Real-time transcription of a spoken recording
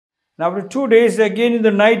after 2 days, again in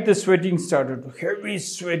the night, the sweating started, heavy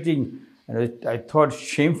sweating. And I thought,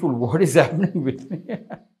 shameful, what is happening with me?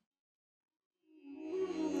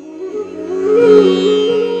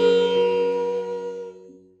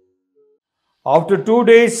 After 2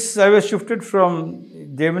 days, I was shifted from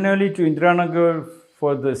Devanali to Indiranagar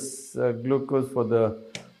for this glucose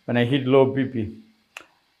when I hit low BP.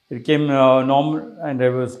 It came normal, and I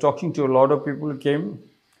was talking to a lot of people who came.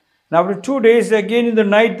 And after 2 days, again in the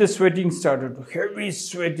night, the sweating started, heavy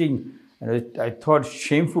sweating. And I thought,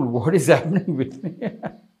 shameful, what is happening with me?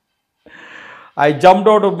 I jumped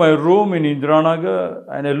out of my room in Indiranagar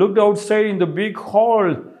and I looked outside in the big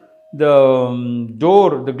hall.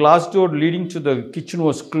 The glass door leading to the kitchen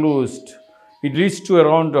was closed. It reached to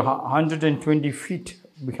around 120 feet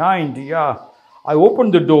behind. Yeah, I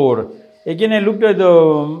opened the door. Again, I looked at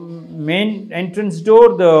the main entrance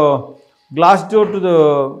door. The glass door to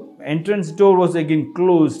the entrance door was again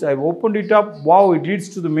closed. I opened it up. Wow, it leads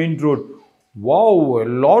to the main road. Wow, a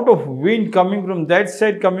lot of wind coming from that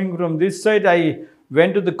side, coming from this side. I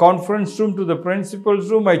went to the conference room, to the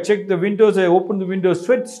principal's room. I checked the windows. I opened the windows.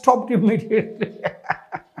 Sweat stopped immediately.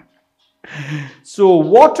 So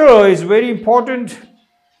water is very important,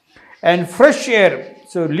 and fresh air.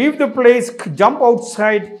 So leave the place, jump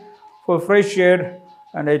outside for fresh air,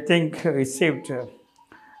 and I think we saved her.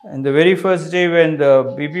 And the very first day when the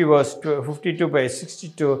BP was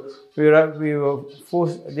 52/62,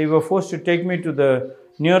 they were forced to take me to the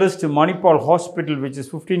nearest Manipal hospital, which is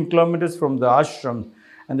 15 kilometers from the ashram.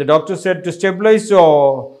 And the doctor said, to stabilize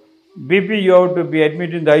your BP, you have to be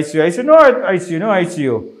admitted in the ICU. I said, no ICU, no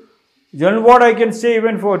ICU. You know what I can say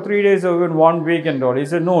even for 3 days or even 1 week and all. He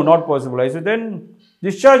said, no, not possible. I said, then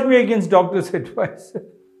discharge me against doctor's advice.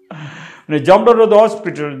 When I jumped out of the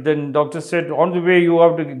hospital, then doctor said, on the way you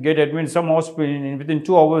have to get admitted in some hospital. Within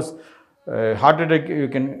 2 hours, heart attack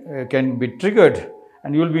can be triggered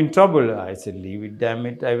and you will be in trouble. I said, leave it, damn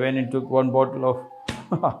it. I went and took 1 bottle of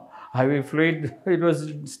IV fluid. It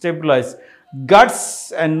was stabilized.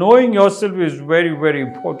 Guts and knowing yourself is very, very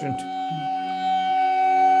important.